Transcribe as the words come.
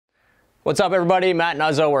What's up, everybody? Matt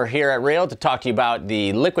Nuzzo. We're here at Rail to talk to you about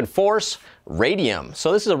the Liquid Force Radnium.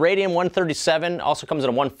 So this is a Radnium 137, also comes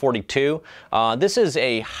in a 142. This is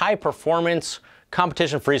a high performance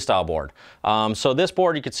competition freestyle board. So this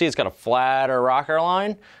board, you can see it's got a flatter rocker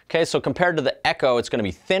line. Okay, so compared to the Echo, it's going to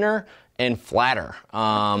be thinner and flatter.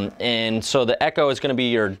 And so the Echo is going to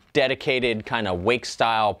be your dedicated kind of wake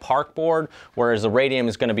style park board, whereas the Radnium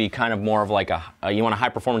is going to be kind of more of like you want a high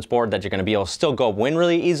performance board that you're going to be able to still go wind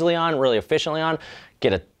really easily on, really efficiently on,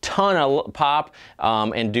 get a ton of pop,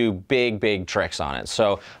 and do big tricks on it.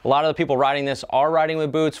 So a lot of the people riding this are riding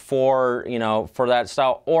with boots for, for that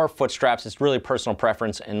style, or foot straps. It's really personal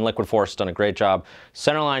preference, and Liquid Force has done a great job.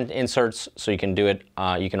 Centerline inserts, so you can do it.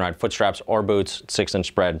 You can ride foot straps or boots, 6-inch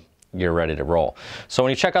spread. You're ready to roll. So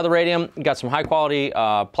when you check out the Radnium, you got some high quality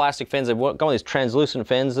plastic fins. They've gone with these translucent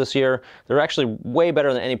fins this year. They're actually way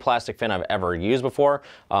better than any plastic fin I've ever used before.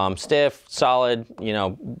 Stiff, solid,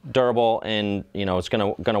 durable, and it's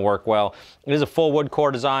gonna work well. It is a full wood core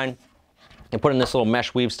design. You put in this little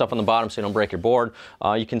mesh weave stuff on the bottom so you don't break your board.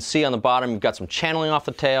 You can see on the bottom you've got some channeling off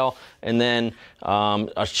the tail, and then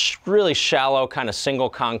a really shallow kind of single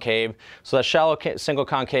concave. So that shallow single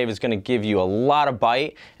concave is going to give you a lot of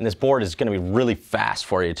bite, and this board is going to be really fast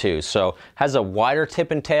for you too. So has a wider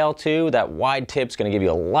tip and tail too. That wide tip's going to give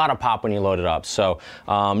you a lot of pop when you load it up. So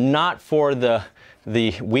not for the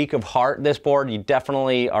weak of heart, this board. You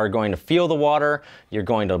definitely are going to feel the water. You're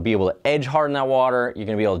going to be able to edge hard in that water. You're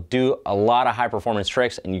going to be able to do a lot of high performance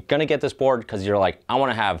tricks, and you're going to get this board because you're like, I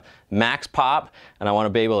want to have max pop, and I want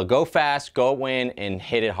to be able to go fast, go wind, and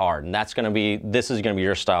hit it hard. And this is going to be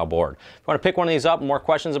your style board. If you want to pick one of these up and more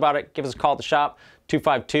questions about it, give us a call at the shop,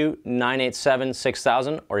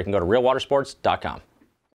 252-987-6000, or you can go to realwatersports.com.